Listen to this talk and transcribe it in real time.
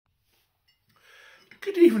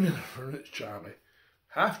Good evening, everyone, it's Charlie.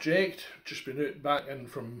 Half jacked, just been out back in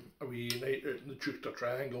from a wee night out in the Jupiter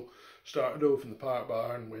Triangle. Started off in the Park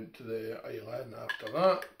Bar and went to the island after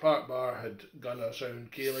that. Park Bar had Gunner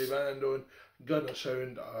Sound Ceilidh band on. Gunner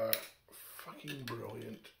Sound are fucking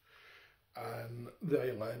brilliant. And the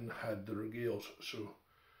island had the regales. So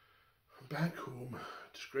back home,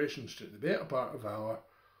 discretion's to the better part of hour.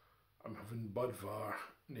 I'm having Budvar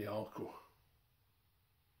Nealko.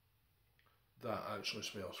 That actually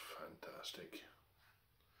smells fantastic.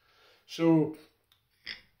 So,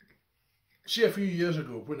 see, a few years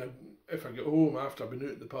ago, if I get home after I've been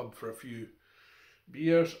out at the pub for a few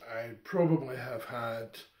beers, I'd probably have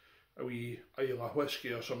had a wee Islay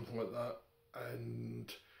whiskey or something like that.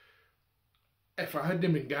 And if I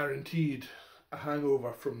hadn't been guaranteed a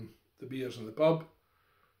hangover from the beers in the pub,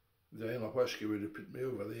 the Islay whiskey would have put me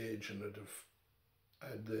over the edge and I'd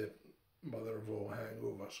have had the mother of all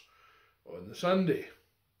hangovers on the Sunday.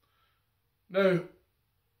 Now,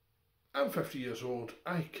 I'm 50 years old,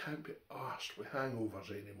 I can't be arsed with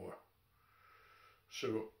hangovers anymore.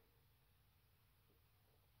 So,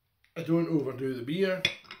 I don't overdo the beer.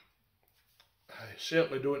 I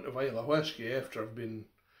certainly don't have Islay whiskey after I've been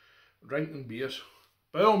drinking beers.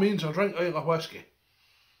 By all means, I'll drink Islay whiskey,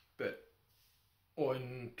 but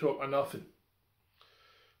on top of nothing.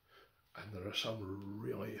 And there are some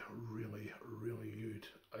really good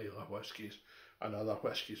Islay whiskies and other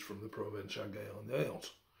whiskies from the province of Argyll and the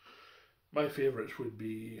Isles. My favourites would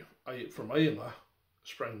be from Islay,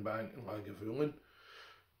 Springbank and Lagavulin.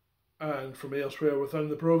 And from elsewhere within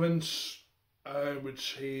the province, I would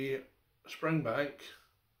say Springbank,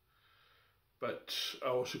 but I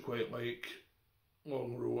also quite like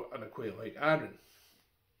Longrow and I quite like Arran.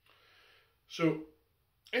 So,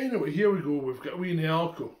 anyway, here we go. We've got a wee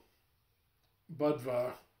Nealko,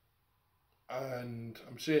 Budvar, and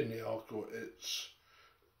I'm saying Nealko, it's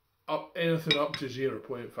anything up to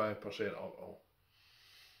 0.5% alcohol.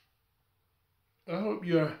 I hope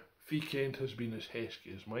your weekend has been as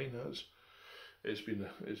hesky as mine has. It's been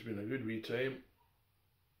a good wee time.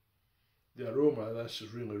 The aroma of this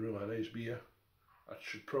is really nice beer. I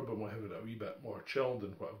should probably have it a wee bit more chilled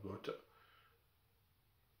than what I've got it.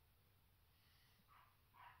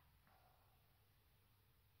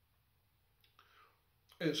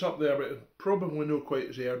 It's up there, but probably not quite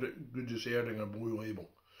as good as Erdinger Blue Label.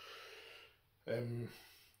 As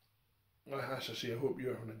I say, I hope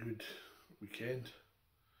you're having a good weekend.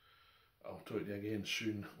 I'll talk to you again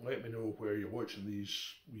soon. Let me know where you're watching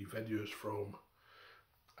these wee videos from,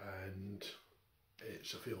 and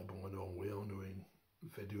it's available on all well-known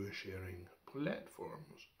video sharing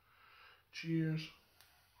platforms. Cheers.